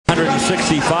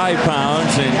165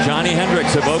 pounds, and Johny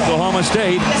Hendricks of Oklahoma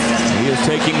State. He is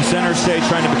taking center stage,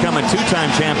 trying to become a two-time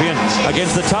champion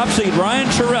against the top seed Ryan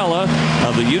Churella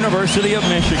of the University of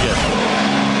Michigan.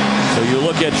 So you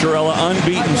look at Churella,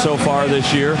 unbeaten so far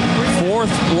this year,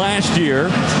 4th last year,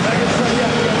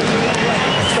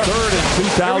 3rd in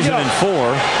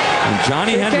 2004. And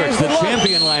Johny Hendricks, the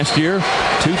champion last year,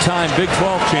 two-time Big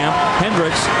 12 champ.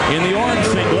 Hendricks in the orange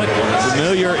singlet,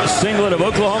 familiar singlet of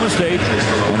Oklahoma State,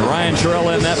 and Ryan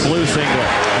Churella in that blue singlet.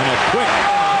 And a quick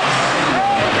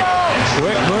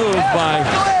move by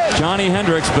Johny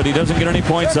Hendricks, but he doesn't get any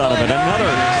points out of it.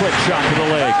 Another quick shot to the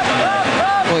leg.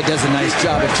 Boy, he does a nice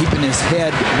job of keeping his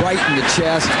head right in the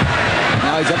chest.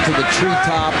 Now he's up to the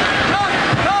treetop.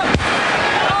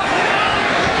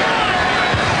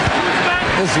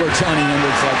 This is where Johny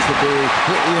Hendricks likes to be.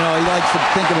 You know, he likes to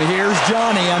think of it. Here's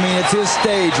Johnny. I mean, it's his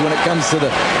stage when it comes to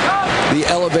the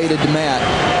elevated mat.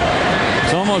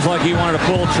 It's almost like he wanted to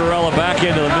pull Churella back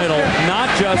into the middle, not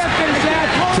just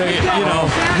to,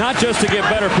 not just to get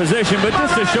better position, but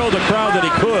just to show the crowd that he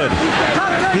could.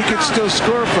 He could still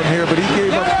score from here, but he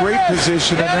gave up great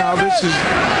position, and now this is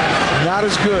not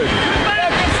as good.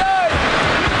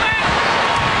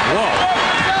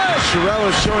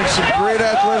 Churella showing some great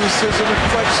athleticism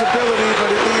and flexibility, but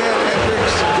in the end,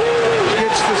 Hendricks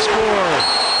gets the score.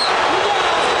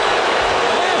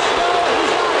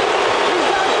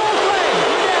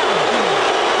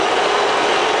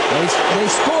 They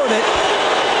scored it.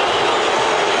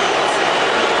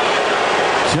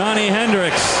 Johny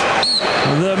Hendricks,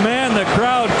 the man the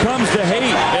crowd comes to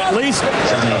hate, at least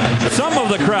some of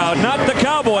the crowd, not the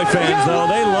Cowboy fans, though.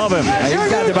 They love him. He's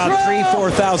got about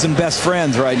 3,000-4,000 best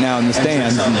friends right now in the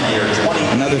stands.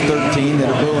 Another 13 that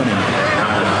are booing him.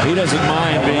 He doesn't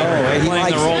mind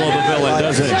playing the role of a villain,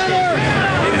 does he?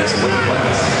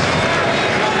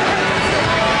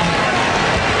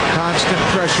 Constant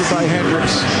pressure by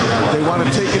Hendricks. They want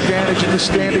to take advantage of the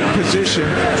standing position.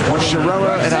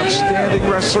 Churella, an outstanding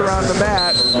wrestler on the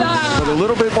mat, but a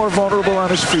little bit more vulnerable on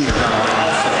his feet.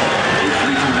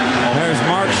 There's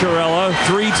Mark Churella,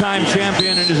 3-time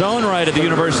champion in his own right at the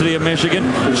University of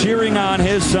Michigan, cheering on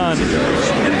his son.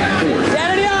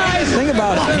 The thing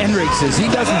about Hendricks is he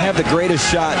doesn't have the greatest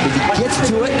shot, but he gets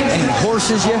to it and he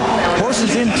horses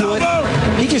into it.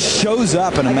 He just shows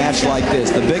up in a match like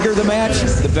this. The bigger the match,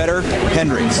 the better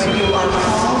Hendricks.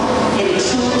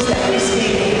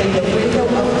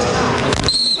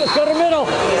 Let's go to the middle.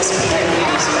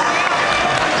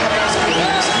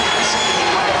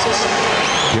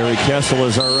 Gary Kessel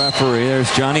is our referee. There's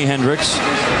Johny Hendricks,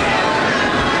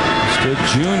 a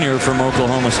junior from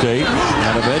Oklahoma State,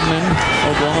 out of Edmond,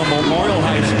 Oklahoma Memorial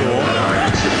High School.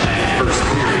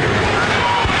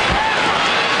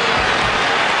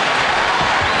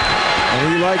 And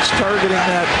he likes targeting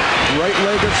that right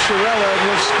leg of Churella, and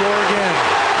he'll score again.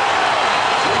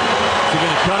 Is he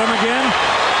going to cut him again?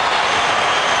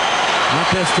 Not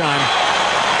this time.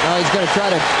 No, he's going to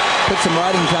try to put some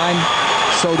riding time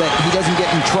so that he doesn't get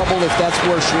in trouble if that's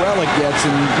where Churella gets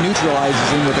and neutralizes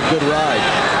him with a good ride.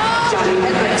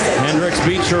 Hendricks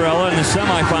beat Churella in the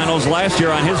semifinals last year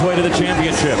on his way to the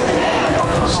championship.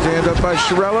 Stand up by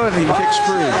Churella, and he kicks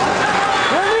free.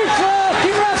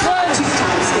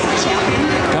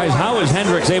 Guys, how is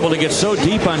Hendricks able to get so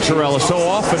deep on Churella so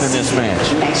often in this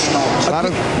match?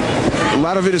 A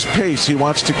lot of it is pace. He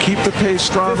wants to keep the pace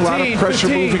strong, a lot of pressure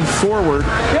moving forward,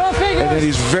 and then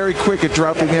he's very quick at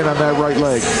dropping in on that right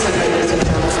leg.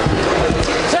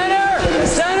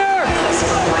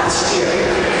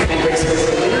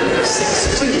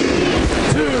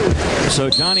 So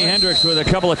Johny Hendricks with a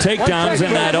couple of takedowns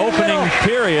in that opening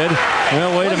period.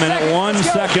 Well, wait a minute. 1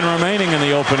 second remaining in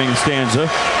the opening stanza.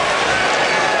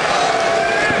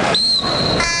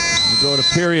 We'll go to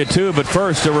period 2, but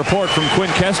first a report from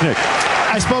Quinn Kesnick.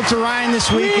 I spoke to Ryan this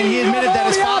week, and he admitted that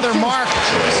his father, Mark,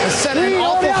 has set an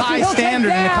awful high standard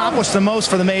and accomplished the most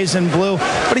for the Maize and Blue.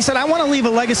 But he said, I want to leave a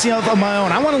legacy of my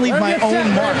own. I want to leave my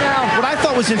own mark. What I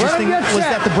thought was interesting was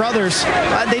that the brothers,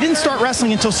 they didn't start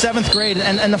wrestling until 7th grade,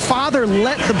 and the father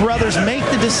let the brothers make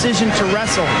the decision to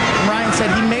wrestle. And Ryan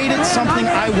said, he made it something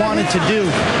I wanted to do.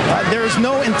 There is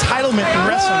no entitlement in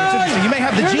wrestling. It's interesting. You may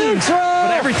have the genes,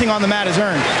 but everything on the mat is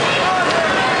earned.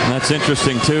 And that's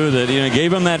interesting, too, that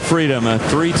gave him that freedom. A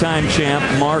 3-time champ,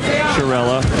 Mark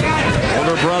Churella.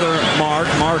 Older brother, Mark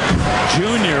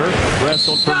Jr.,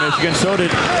 wrestled for Michigan. So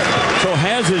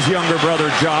has his younger brother,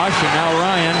 Josh, and now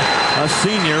Ryan, a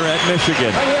senior at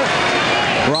Michigan.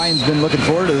 Ryan's been looking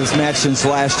forward to this match since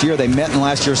last year. They met in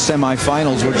last year's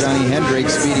semifinals where Johny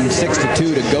Hendricks beat him 6-2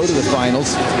 to go to the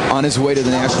finals on his way to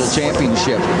the national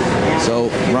championship. So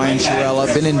Ryan Churella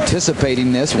been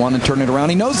anticipating this, want to turn it around.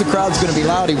 He knows the crowd's going to be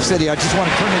loud. He said, I just want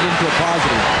to turn it into a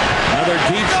positive. Another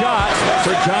deep shot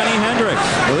for Johny Hendricks.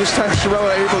 Well, this time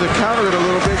Churella able to counter it a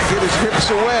little bit, get his hips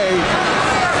away.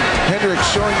 Hendricks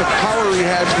showing the power he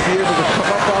has to be able to come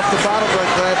up off the bottom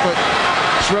like that, but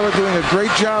Churella doing a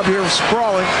great job here of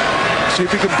sprawling. See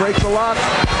if he can break the lock,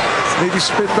 maybe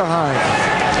spit behind.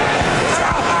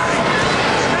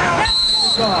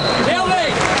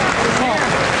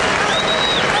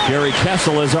 Gary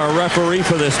Kessel is our referee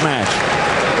for this match.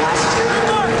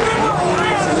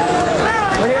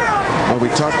 Well, we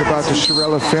talked about the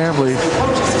Churella family.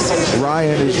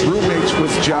 Ryan is roommates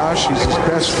with Josh. He's his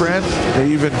best friend. They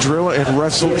even drill and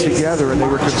wrestle together, and they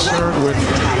were concerned when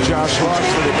Josh lost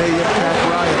that it may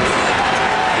impact Ryan.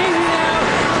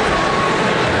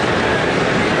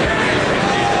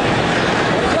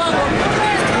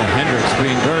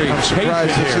 Being very I'm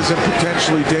surprised this isn't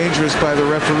potentially dangerous by the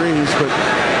referees, but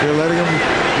they're letting him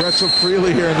wrestle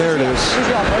freely here, and there it is.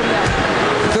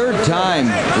 Third time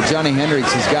that Johny Hendricks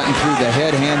has gotten through the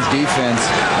head-hands defense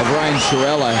of Ryan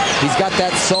Churella. He's got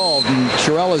that solved, and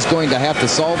Churella's going to have to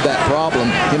solve that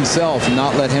problem himself and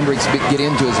not let Hendricks get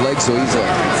into his legs so easily.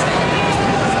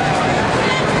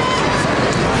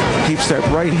 Keeps that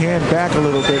right hand back a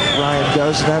little bit, Ryan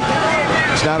does. That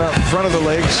it's not out in front of the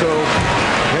leg, so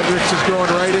Hendricks is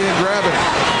going right in, grabbing.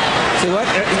 See what?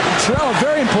 Churella,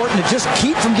 very important to just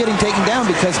keep from getting taken down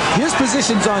because his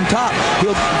position's on top.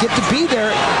 He'll get to be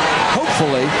there,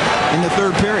 hopefully, in the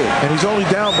third period. And he's only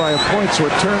down by a point, so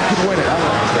a turn could win it.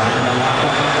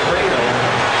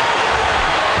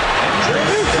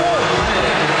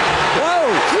 Whoa!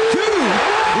 Two!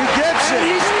 He gets it.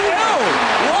 He's still!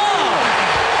 Wow!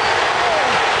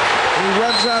 He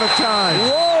runs out of time.